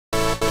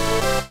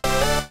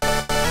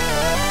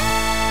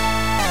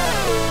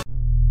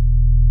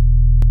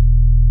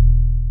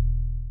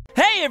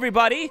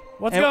everybody.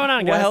 What's going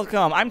on, guys?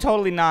 Welcome. I'm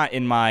totally not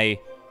in my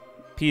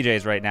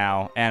PJs right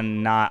now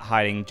and not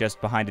hiding just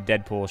behind a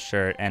Deadpool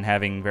shirt and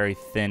having very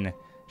thin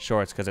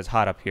shorts because it's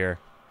hot up here.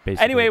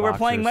 Basically anyway, boxers. We're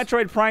playing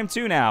Metroid Prime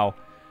 2 now.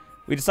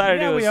 We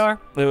decided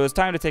it was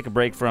time to take a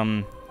break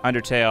from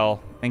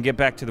Undertale and get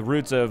back to the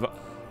roots of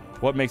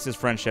what makes this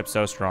friendship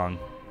so strong.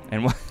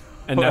 And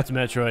that's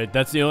Metroid.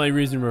 That's the only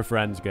reason we're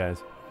friends,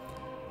 guys.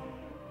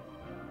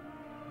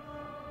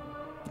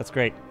 That's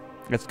great.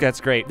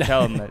 That's great.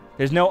 Tell them that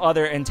there's no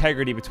other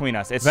integrity between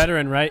us. It's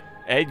veteran, right?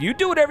 Hey, you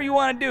do whatever you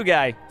want to do,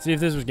 guy. See,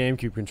 if this was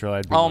GameCube controller,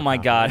 I'd be oh my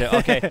god.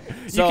 Okay.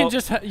 So, you can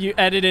just you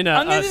edit in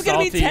a. This is gonna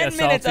be 10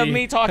 minutes of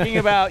me talking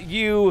about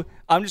you.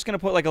 I'm just gonna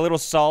put like a little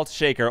salt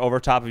shaker over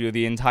top of you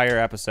the entire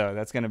episode.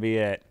 That's gonna be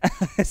it.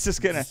 It's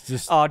just gonna.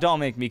 Oh, don't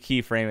make me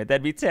keyframe it.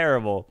 That'd be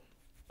terrible.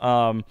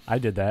 I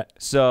did that.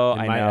 So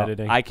I know.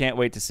 Editing. I can't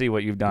wait to see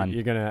what you've done.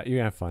 You're gonna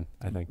have fun,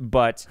 I think.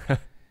 But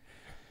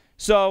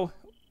so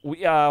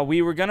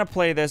we were gonna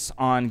play this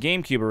on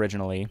GameCube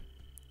originally.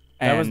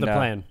 That was the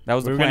plan. That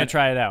was the plan. We were gonna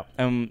try it out.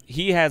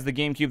 He has the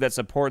GameCube that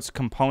supports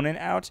component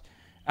out.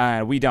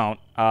 We don't.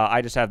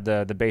 I just have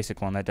the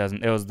basic one that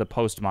doesn't. It was the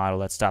post model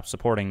that stopped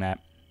supporting that.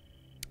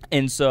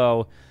 And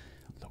so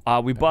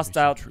we busted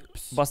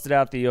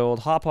out the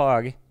old hop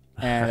hog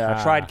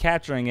and tried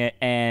capturing it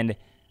and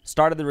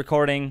started the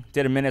recording,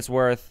 did a minute's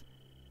worth,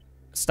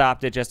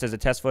 stopped it just as a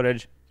test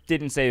footage,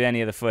 didn't save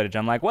any of the footage.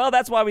 I'm like, well,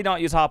 that's why we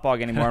don't use hop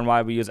hog anymore and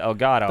why we use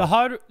Elgato.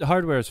 The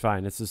hardware is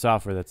fine. It's the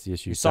software that's the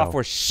issue.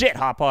 Software shit,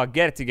 hop hog.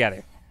 Get it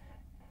together.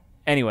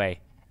 Anyway.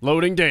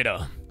 Loading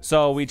data.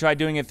 So we tried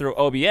doing it through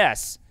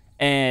OBS,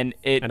 and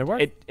it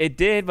worked. It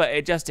did, but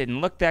it just didn't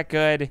look that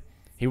good.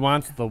 He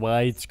wants the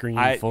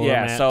widescreen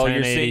format. Yeah, so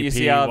you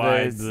see how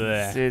wide, it's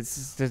wide.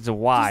 Just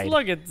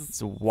look,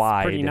 it's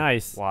wide. Pretty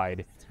nice.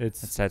 Wide.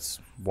 That's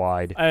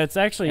wide. It's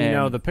actually,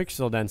 the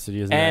pixel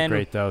density isn't that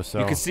great though. So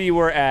you can see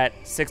we're at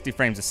 60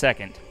 frames a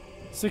second.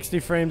 60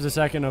 frames a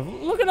second of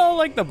look at all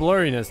like the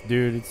blurriness,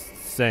 dude. It's the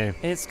same.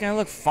 It's gonna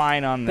look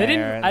fine on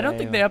there. I don't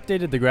think they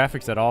updated the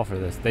graphics at all for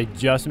this. They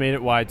just made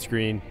it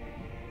widescreen.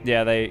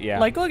 Yeah,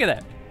 Like, look at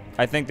that.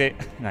 I think they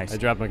nice. I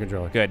dropped my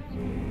controller. Good.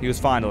 He was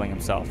fondling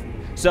himself.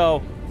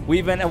 So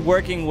we've been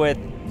working with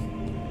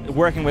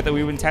it.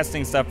 We've been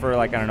testing stuff for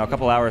like, I don't know, a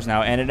couple hours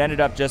now, and it ended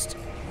up just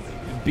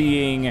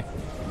being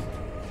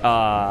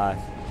us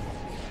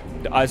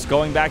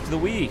going back to the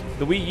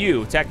Wii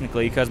U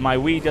technically, because my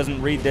Wii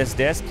doesn't read this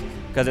disc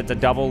because it's a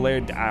double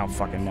layered. I don't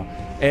fucking know.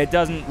 It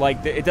doesn't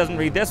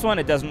read this one.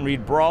 It doesn't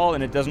read Brawl,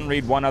 and it doesn't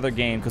read one other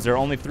game because there are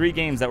only 3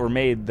 games that were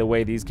made the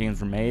way these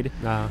games were made,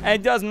 and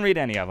it doesn't read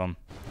any of them,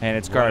 and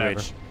it's garbage.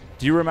 Whatever.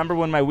 Do you remember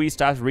when my Wii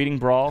stopped reading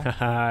Brawl?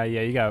 Yeah,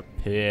 you got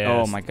pissed.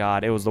 Oh my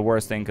god, it was the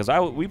worst thing because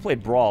we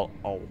played Brawl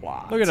a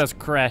lot. Look at us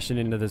crashing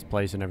into this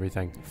place and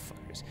everything.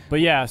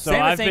 But yeah, so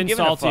I've been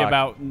salty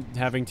about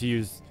having to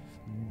use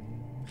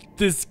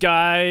this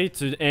guy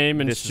to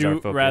aim and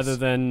shoot rather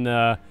than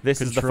this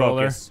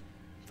controller. Is the focus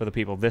for the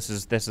people. This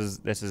is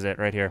it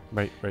right here.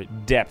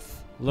 Right.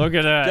 Depth. Look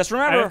at that. Just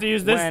remember, I have to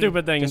use this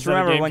stupid thing. Just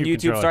remember when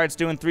YouTube starts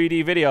doing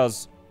 3D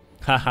videos,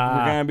 we're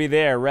gonna be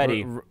there,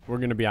 ready. We're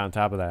gonna be on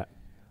top of that.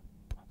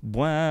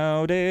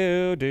 Wow,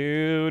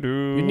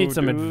 you need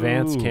some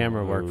advanced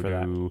camera work for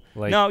that.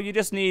 Like, no, you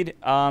just need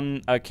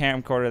a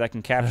camcorder that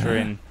can capture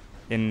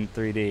in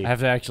 3D. I have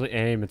to actually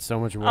aim. It's so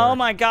much work. Oh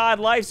my god,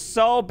 life's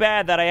so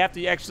bad that I have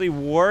to actually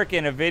work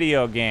in a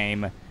video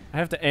game. I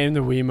have to aim the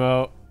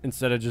Wiimote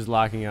instead of just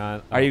locking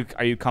on. Are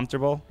you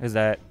comfortable? Is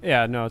that?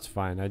 Yeah, no, it's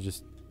fine.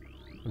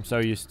 I'm so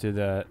used to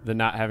the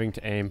not having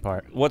to aim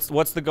part.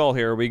 What's the goal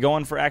here? Are we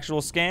going for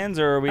actual scans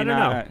or are we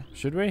not? I don't know.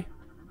 Should we?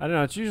 I don't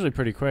know. It's usually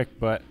pretty quick,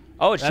 but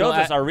oh, it shows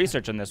us our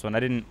research on this one.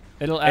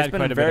 It'll add It's been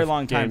quite a very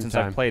long time since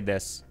I've played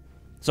this.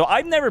 So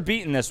I've never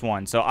beaten this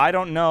one, so I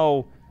don't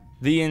know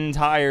the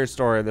entire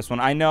story of this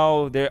one. I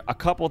know there are a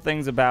couple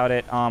things about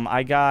it.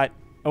 I got.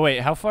 Oh wait,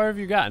 how far have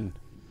you gotten?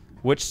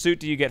 Which suit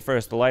do you get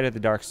first? The light or the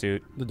dark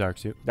suit? The dark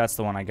suit. That's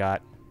the one I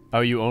got. Oh,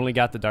 you only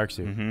got the dark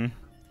suit. Mm-hmm.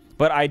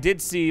 But I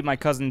did see my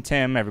cousin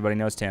Tim. Everybody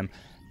knows Tim.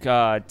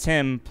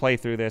 Tim play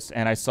through this,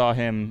 and I saw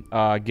him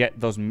get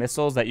those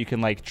missiles that you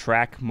can like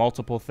track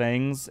multiple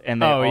things.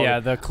 And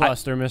the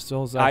cluster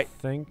missiles. I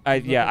think.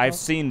 I've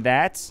seen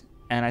that.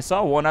 And I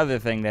saw one other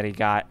thing that he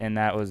got, and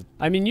that was...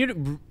 I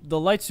mean, the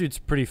light suit's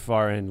pretty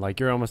far in. Like,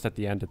 you're almost at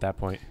the end at that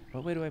point.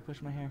 What way do I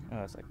push my hair?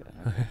 Oh, it's like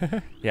that.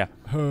 Okay. Yeah.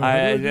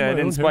 I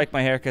didn't spike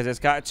my hair because it's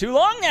got too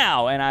long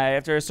now. And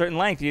after a certain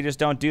length, you just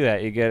don't do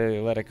that. You got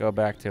to let it go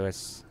back to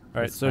its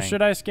All right, so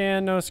should I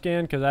scan, no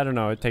scan? Because I don't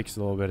know. It takes a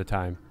little bit of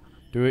time.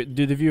 Do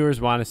the viewers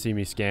want to see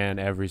me scan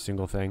every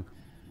single thing?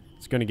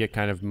 It's going to get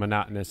kind of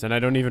monotonous, and I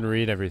don't even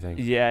read everything.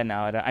 Yeah, no.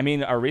 I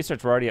mean, our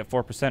research, we're already at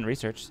 4%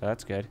 research, so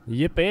that's good.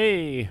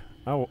 Yippee!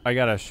 Oh, I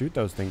gotta shoot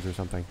those things or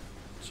something.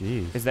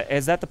 Jeez.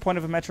 Is that the point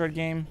of a Metroid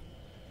game?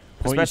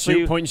 Point and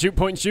shoot, point and shoot,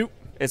 point and shoot.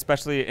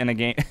 Especially in a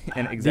game.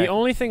 The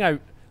only thing I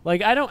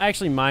don't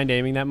actually mind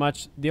aiming that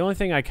much. The only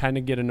thing I kind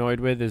of get annoyed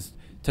with is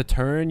to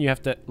turn. You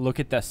have to look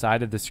at that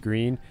side of the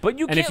screen. But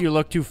you can't. And if you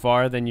look too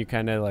far, then you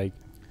kind of like,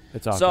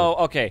 it's awkward. So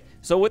okay,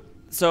 so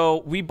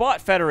So we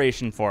bought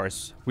Federation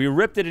Force. We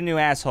ripped it a new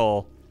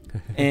asshole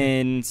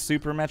in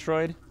Super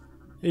Metroid.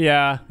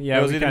 Yeah.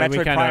 It was either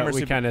Metroid Prime or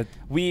Super.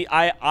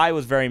 I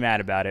was very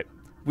mad about it.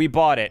 We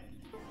bought it.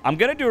 I'm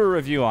gonna do a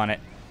review on it,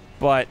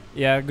 but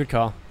yeah, good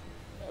call.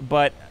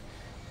 But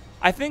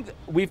I think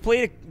we've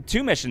played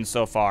 2 missions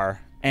so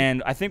far,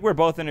 and I think we're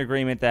both in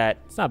agreement that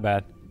it's not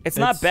bad. It's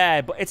not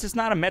bad, but it's just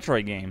not a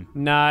Metroid game.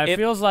 Nah, it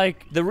feels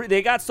like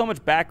they got so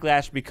much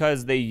backlash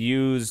because they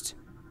used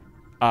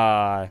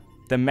the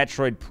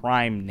Metroid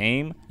Prime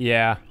name.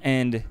 Yeah,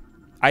 and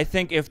I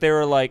think if they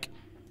were like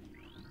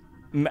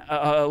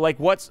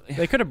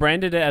they could have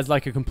branded it as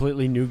like a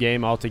completely new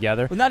game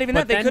altogether. Well, not even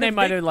but that. They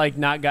might have like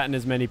not gotten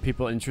as many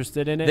people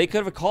interested in it. They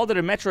could have called it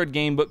a Metroid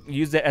game, but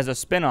used it as a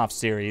spin-off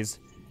series,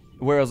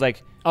 where it was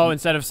like,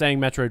 instead of saying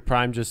Metroid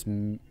Prime, just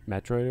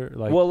Metroid, or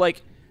like, well,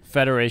 like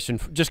Federation,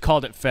 just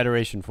called it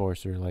Federation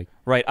Force, or like,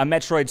 right, a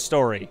Metroid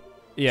story,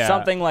 yeah,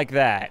 something like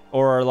that,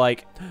 or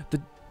like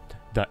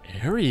the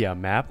area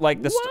map, like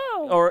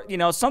or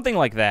something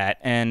like that,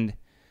 and.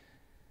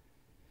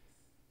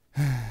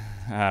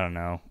 I don't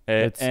know.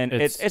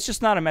 It's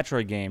just not a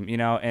Metroid game,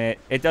 and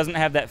it doesn't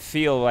have that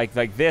feel like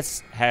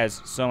this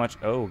has so much.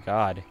 Oh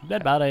God,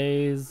 dead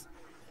bodies.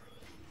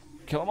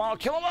 Kill them all!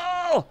 Kill them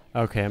all!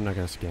 Okay, I'm not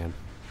gonna scan.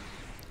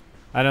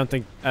 I don't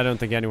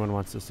think anyone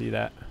wants to see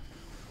that.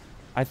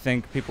 I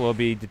think people will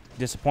be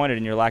disappointed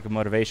in your lack of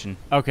motivation.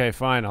 Okay,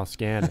 fine, I'll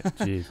scan it.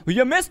 Jeez. Well,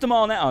 you missed them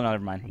all now. Oh, no,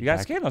 never mind. You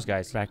gotta scan those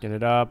guys. Backing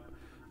it up,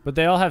 but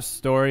they all have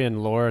story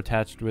and lore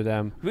attached with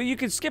them. Well, you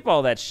can skip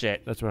all that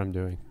shit. That's what I'm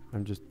doing.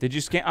 Did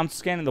you scan? I'm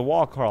scanning the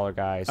wall crawler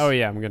guys. Oh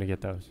yeah, I'm gonna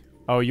get those.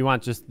 Oh, you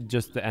want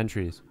just the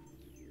entries?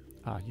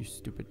 Oh, you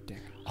stupid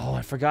dick. Oh,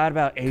 I forgot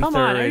about Aether. Come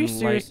on, are you and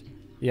serious? Light.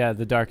 Yeah,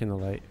 the dark and the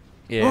light.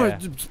 Yeah.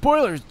 Oh,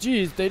 spoilers.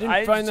 Jeez, they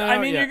didn't find that out.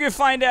 I mean, you're gonna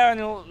find out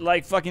in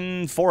like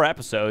fucking 4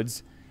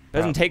 episodes. It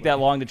doesn't take that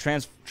long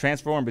to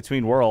transform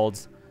between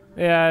worlds.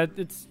 Yeah,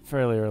 it's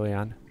fairly early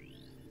on.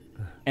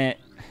 And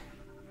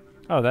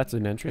oh, that's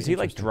an entry. Is he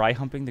like dry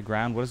humping the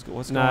ground? What's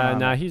going on?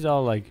 Nah, he's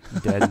all like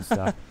dead and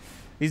stuff.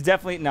 He's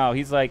definitely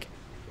he's like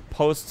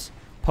post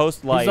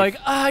life. He's like,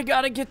 I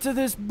gotta get to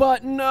this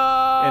button, and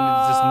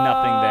it's just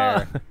nothing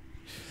there.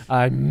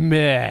 I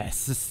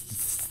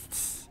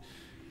miss.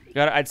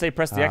 I'd say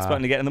press the X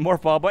button to get in the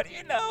morph ball, but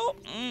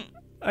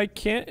I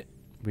can't.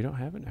 We don't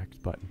have an X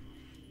button.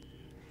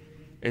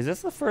 Is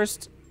this the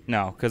first?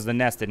 No, because the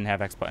NES didn't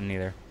have X button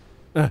either.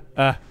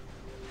 I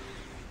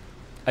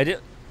did.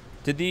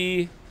 Did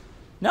the?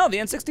 No, the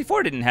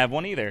N64 didn't have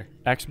one either.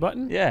 X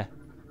button? Yeah.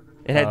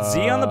 It had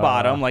Z on the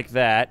bottom like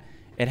that.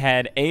 It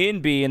had A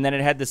and B, and then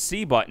it had the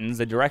C buttons,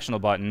 the directional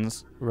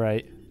buttons.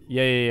 Right.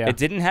 Yeah. It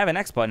didn't have an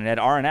X button. It had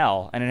R and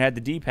L, and it had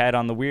the D-pad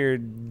on the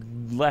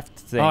weird left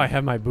thing. Oh, I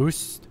have my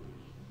boost.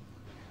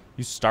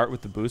 You start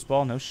with the boost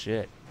ball? No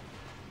shit.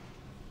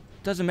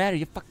 Doesn't matter.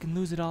 You fucking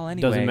lose it all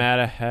anyway. Doesn't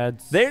matter.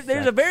 Heads. There's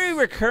a very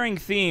recurring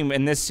theme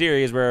in this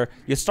series where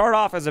you start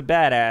off as a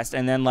badass,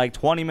 and then like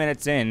 20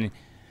 minutes in,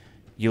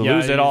 you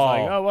lose it all.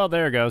 Like, oh well,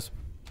 there it goes.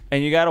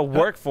 And you gotta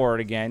work for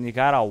it again. You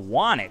gotta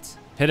want it.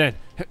 Hit it.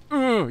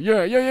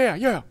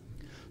 Yeah.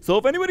 So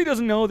if anybody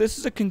doesn't know, this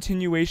is a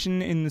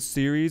continuation in the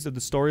series of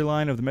the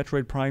storyline of the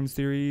Metroid Prime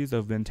series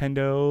of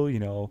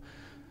Nintendo,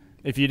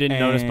 If you didn't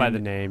notice by the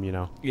name,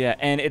 Yeah,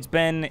 and it's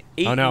been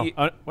 8 Oh no.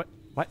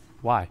 What?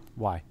 Why?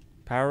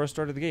 Power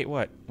restore to the gate.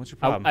 What's your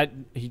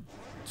problem?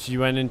 She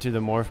went into the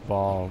morph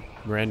ball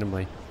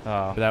randomly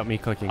without me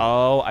clicking.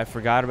 Oh, I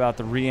forgot about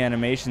the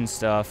reanimation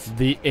stuff.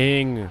 The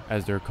ing,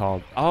 as they're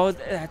called. Oh,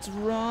 that's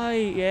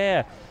right.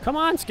 Yeah. Come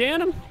on, scan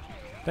them.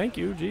 Thank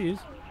you. Jeez.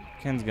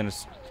 Ken's gonna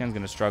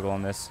struggle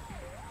on this.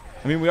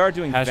 I mean, we are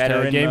doing Hashtag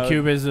veteran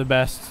GameCube mode. is the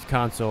best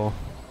console.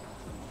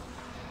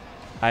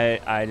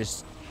 I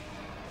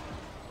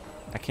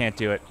can't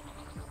do it.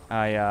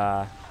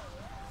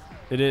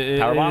 It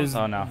is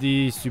Oh, no.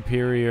 the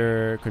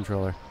superior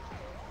controller.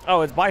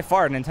 Oh, it's by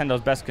far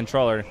Nintendo's best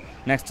controller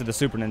next to the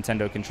Super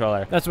Nintendo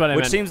controller. That's what I meant.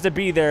 Which meant. seems to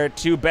be their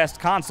 2 best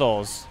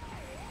consoles.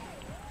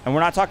 And we're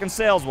not talking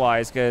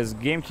sales-wise, because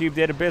GameCube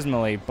did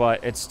abysmally,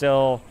 but it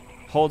still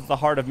holds the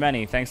heart of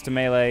many, thanks to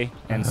Melee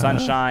and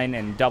Sunshine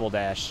and Double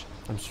Dash.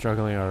 I'm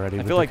struggling already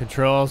with feel the like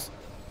controls.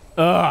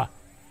 Ugh!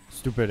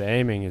 Stupid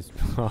aiming is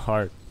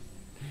hard.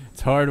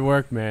 It's hard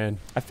work, man.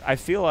 I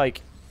feel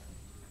like...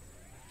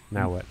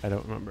 Now what? I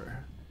don't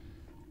remember.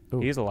 Ooh.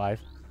 He's alive.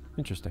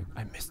 Interesting.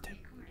 I missed him.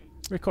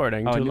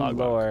 Recording. Oh, to a new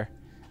lore.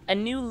 A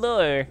new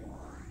lore.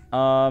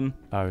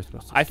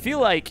 I feel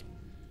like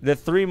the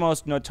 3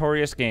 most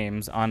notorious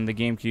games on the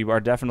GameCube are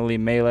definitely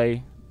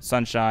Melee,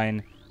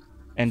 Sunshine,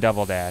 and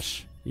Double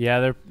Dash.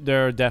 Yeah,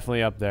 they're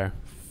definitely up there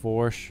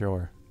for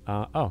sure.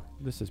 Oh,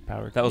 this is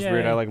power. That was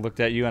weird. I looked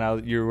at you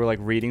and you were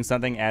reading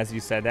something as you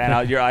said that.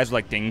 And your eyes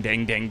were ding,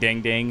 ding, ding,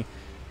 ding, ding,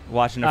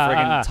 watching a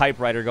friggin'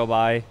 typewriter go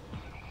by.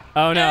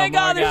 Oh no! Oh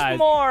God, there's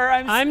more.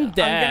 I'm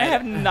dead. I'm gonna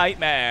have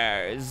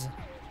nightmares.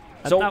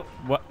 So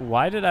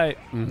why did I?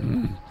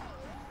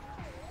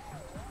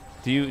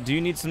 Do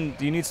you need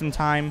some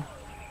time?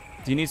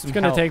 Do you need some? It's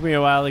gonna take me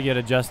a while to get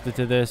adjusted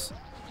to this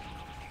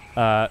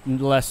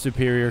less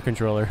superior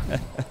controller.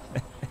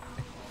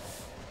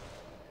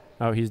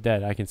 Oh, he's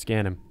dead. I can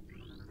scan him.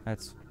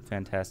 That's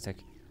fantastic.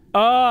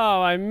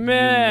 Oh, I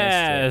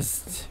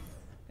missed.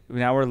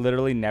 Now we're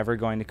literally never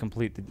going to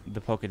complete the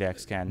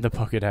Pokedex, Ken. The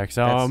Pokedex.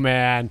 Oh,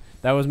 man.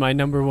 That was my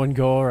 #1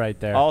 goal right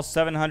there. All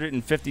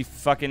 750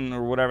 fucking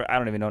or whatever. I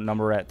don't even know what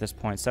number we're at this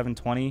point.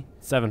 720?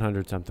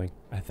 700 something,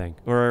 I think.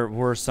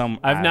 We're some...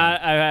 I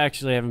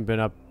actually haven't been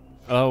up...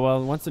 Oh,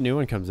 well, once the new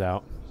one comes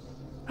out.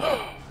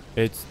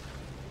 It's...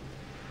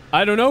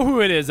 I don't know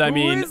who it is. Who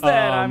is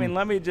that? I mean,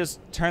 let me just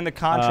turn the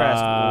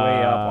contrast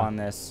way up on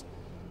this.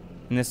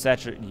 In this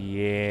saturation...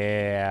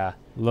 Yeah.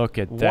 Look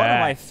at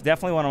that.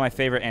 Definitely one of my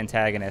favorite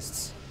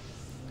antagonists.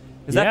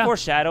 Is that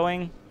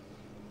foreshadowing?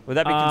 Would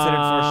that be considered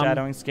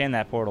foreshadowing? Scan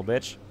that portal,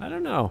 bitch. I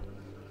don't know.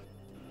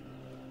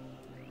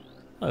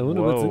 I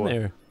wonder what's in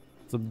there.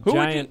 It's a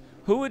giant...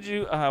 Who would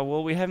you...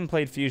 well, we haven't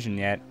played Fusion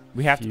yet.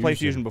 We have to play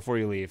Fusion before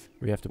you leave.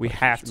 We have to. We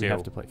have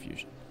to play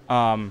Fusion.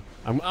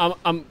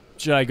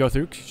 Should I go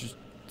through?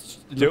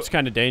 It looks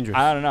kind of dangerous.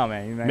 I don't know,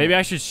 man. Maybe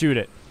I should shoot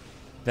it.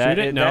 Shoot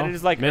it? No. That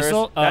is like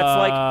missile.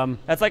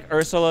 That's like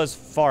Ursula's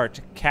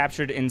fart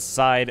captured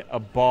inside a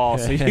ball,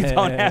 so you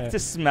don't have to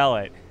smell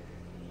it.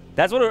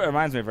 That's what it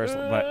reminds me of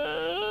Ursula.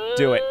 But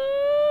do it.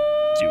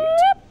 Do it.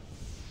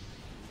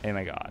 Oh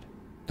my god.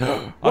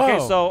 Okay,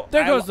 so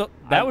there goes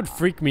that would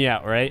freak me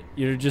out, right?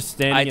 You're just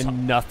standing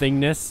in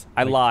nothingness.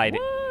 I lied.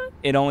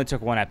 It only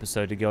took 1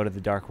 episode to go to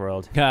the Dark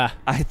World.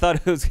 I thought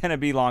it was gonna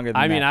be longer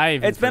than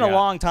that. It's been a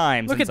long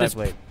time since I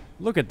played.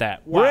 Look at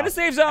that. Wow. We're in a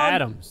safe zone.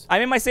 Adams.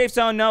 I'm in my safe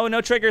zone.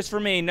 No triggers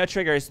for me. No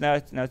triggers. No.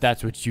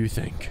 That's what you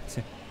think.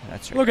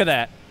 That's Look at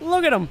that.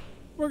 Look at him.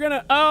 We're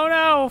gonna. Oh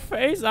no,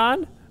 face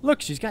on.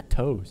 Look, she's got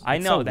toes. I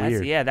know. That's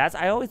weird. Yeah. That's.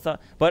 I always thought.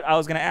 But I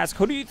was gonna ask,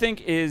 who do you think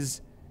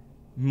is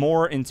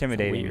more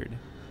intimidating? Weird.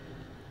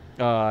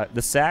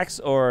 The Sax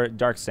or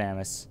Dark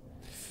Samus?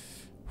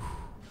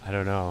 I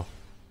don't know.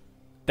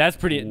 That's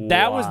pretty. Wow.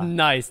 That was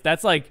nice.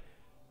 That's like.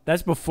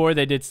 That's before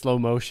they did slow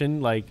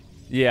motion. Like.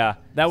 Yeah.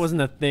 That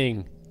wasn't a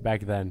thing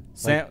back then.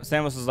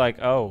 Samus was like,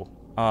 oh.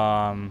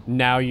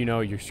 Now you know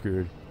you're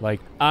screwed.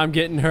 Like, I'm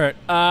getting hurt.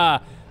 I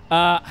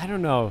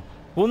don't know.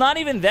 Well, not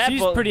even that.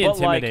 She's pretty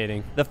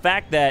intimidating. Like, the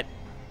fact that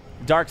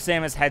Dark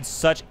Samus had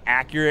such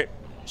accurate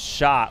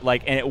shot,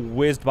 like, and it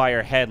whizzed by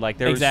her head, like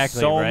there was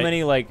so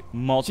many like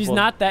multiple. She's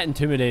not that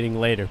intimidating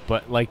later,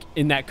 but like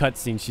in that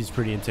cutscene, she's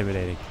pretty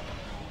intimidating.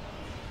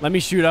 Let me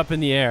shoot up in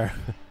the air.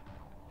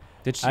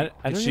 Did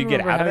she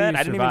get out of that?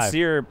 I didn't even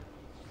see her.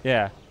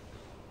 Yeah.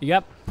 You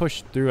got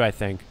pushed through, I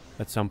think,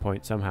 at some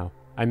point somehow.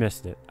 I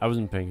missed it. I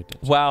wasn't paying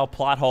attention. Wow,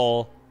 plot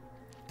hole.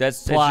 It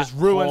just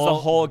ruins the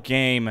whole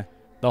game.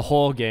 The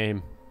whole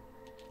game.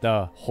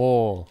 The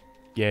whole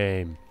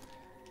game.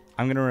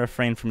 I'm going to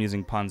refrain from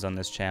using puns on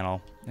this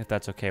channel, if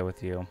that's okay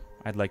with you.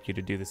 I'd like you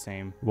to do the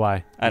same.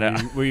 Why? I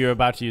don't. Were you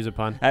about to use a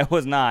pun? I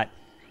was not.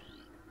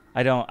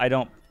 I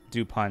don't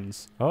do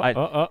puns.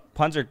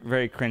 Puns are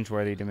very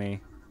cringeworthy to me.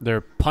 They're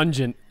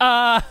pungent.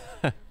 Power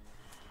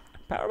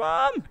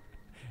bomb.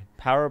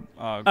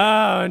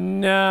 Oh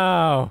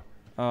no.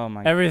 Oh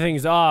my.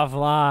 Everything's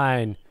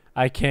offline.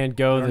 I can't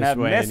go this way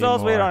anymore. We don't have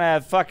missiles. We don't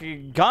have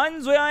fucking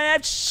guns. We don't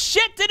have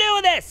shit to do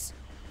with this.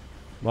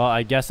 Well,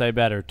 I guess I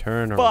better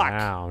turn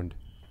around.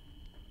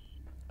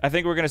 I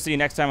think we're gonna see you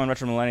next time on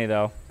Retro Millennia,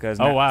 though.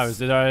 Oh wow,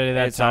 is it already that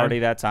time? It's already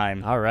that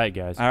time. All right,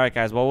 guys. All right,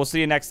 guys. Well, we'll see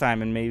you next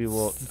time, and maybe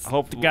we'll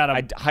hope.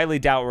 I highly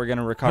doubt we're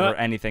gonna recover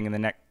anything in the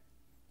next.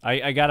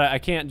 I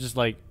can't just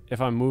like if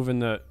I'm moving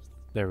the.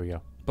 There we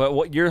go. But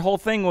what your whole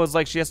thing was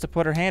like she has to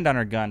put her hand on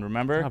her gun.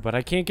 Remember? Oh, but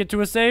I can't get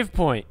to a save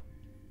point.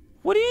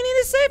 What do you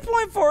need a save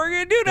point for? We're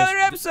gonna do another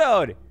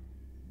episode.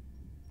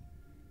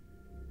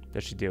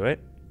 Does she do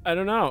it? I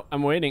don't know.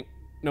 I'm waiting.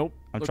 Nope.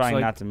 I'm trying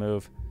not to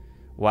move.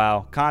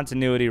 Wow.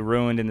 Continuity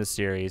ruined in the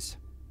series.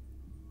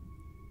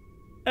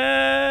 Bye,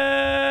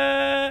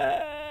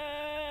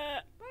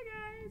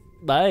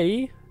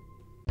 guys.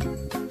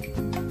 Bye.